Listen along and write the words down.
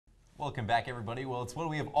Welcome back, everybody. Well, it's what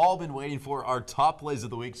we have all been waiting for, our top plays of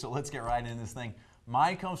the week, so let's get right into this thing.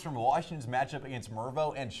 Mine comes from Washington's matchup against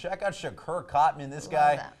Mervo, and check out Shakur Cotman. This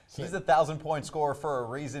guy, he's a 1,000-point scorer for a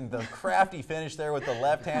reason. The crafty finish there with the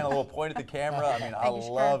left hand, a little point at the camera. I mean, I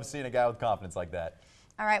love seeing a guy with confidence like that.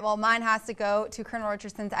 All right, well, mine has to go to Colonel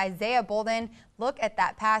Richardson's Isaiah Bolden. Look at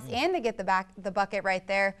that pass, and they get the bucket right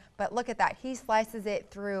there. But look at that. He slices it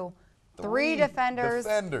through three defenders.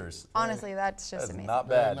 Honestly, that's just amazing. Not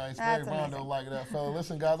bad. Very nice. Very Rondo like that, fella.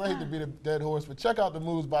 Listen, guys, I hate to beat a dead horse, but check out the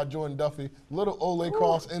moves by Jordan Duffy. Little Ole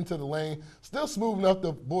cross into the lane. Still smooth enough to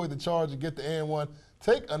avoid the charge and get the and one.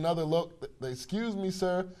 Take another look. Excuse me,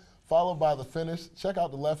 sir. Followed by the finish. Check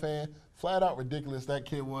out the left hand. Flat out ridiculous that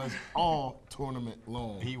kid was all tournament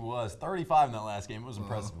long. He was 35 in that last game. It was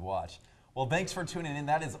impressive to watch. Well, thanks for tuning in.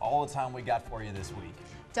 That is all the time we got for you this week.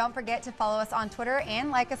 Don't forget to follow us on Twitter and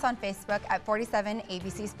like us on Facebook at 47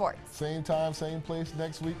 ABC Sports. Same time, same place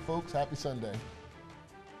next week, folks. Happy Sunday.